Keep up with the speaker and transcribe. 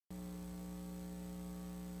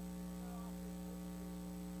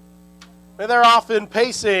And they're off in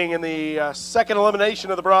pacing in the second elimination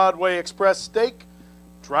of the Broadway Express Stake.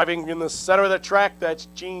 Driving in the center of the track, that's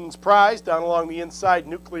Gene's Prize. Down along the inside,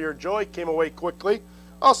 Nuclear Joy came away quickly.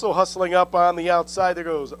 Also hustling up on the outside, there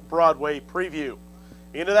goes Broadway Preview.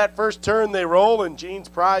 Into that first turn they roll, and Gene's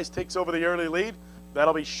Prize takes over the early lead.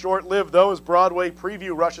 That'll be short-lived, though, as Broadway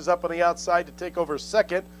Preview rushes up on the outside to take over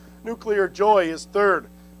second. Nuclear Joy is third.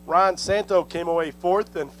 Ron Santo came away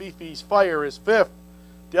fourth, and Fifi's Fire is fifth.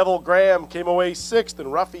 Devil Graham came away sixth, and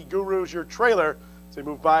Ruffy Guru's your trailer. So they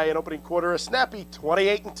move by an opening quarter, a snappy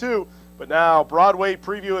 28-2. But now Broadway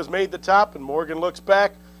Preview has made the top, and Morgan looks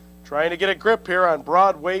back, trying to get a grip here on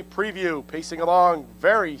Broadway Preview. Pacing along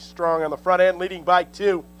very strong on the front end, leading by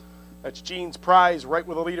 2. That's Gene's Prize right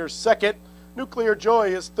with the leader second. Nuclear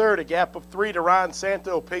Joy is third, a gap of 3 to Ron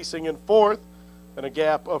Santo pacing in fourth, and a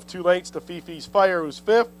gap of 2 lengths to Fifi's Fire, who's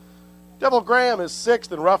fifth. Devil Graham is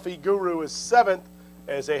sixth, and Ruffy Guru is seventh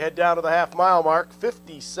as they head down to the half-mile mark.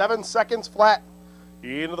 57 seconds flat.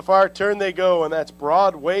 Into the far turn they go, and that's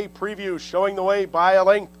Broadway Preview showing the way by a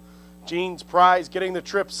length. Gene's Prize getting the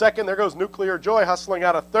trip second. There goes Nuclear Joy hustling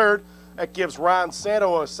out a third. That gives Ron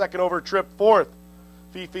Santo a second over trip fourth.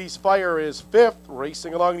 Fifi's Fire is fifth.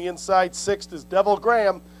 Racing along the inside sixth is Devil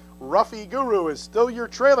Graham. Ruffy Guru is still your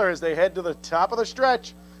trailer as they head to the top of the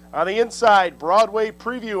stretch. On the inside, Broadway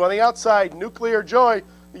Preview. On the outside, Nuclear Joy.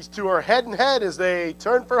 These two are head and head as they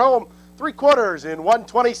turn for home. 3/4 in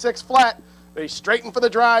 126 flat. They straighten for the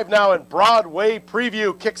drive now, and Broadway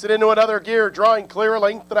Preview kicks it into another gear, drawing clear a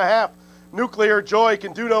length and a half. Nuclear Joy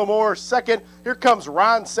can do no more. Second, here comes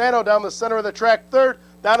Ron Santo down the center of the track. Third,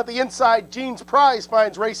 down at the inside, Gene's Prize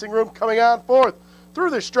finds racing room coming on fourth.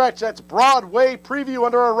 Through the stretch, that's Broadway Preview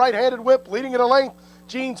under a right-handed whip, leading it a length.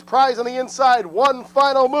 Gene's Prize on the inside, one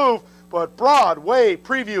final move, but Broadway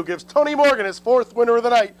Preview gives Tony Morgan his fourth winner of the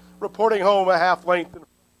night, reporting home a half length.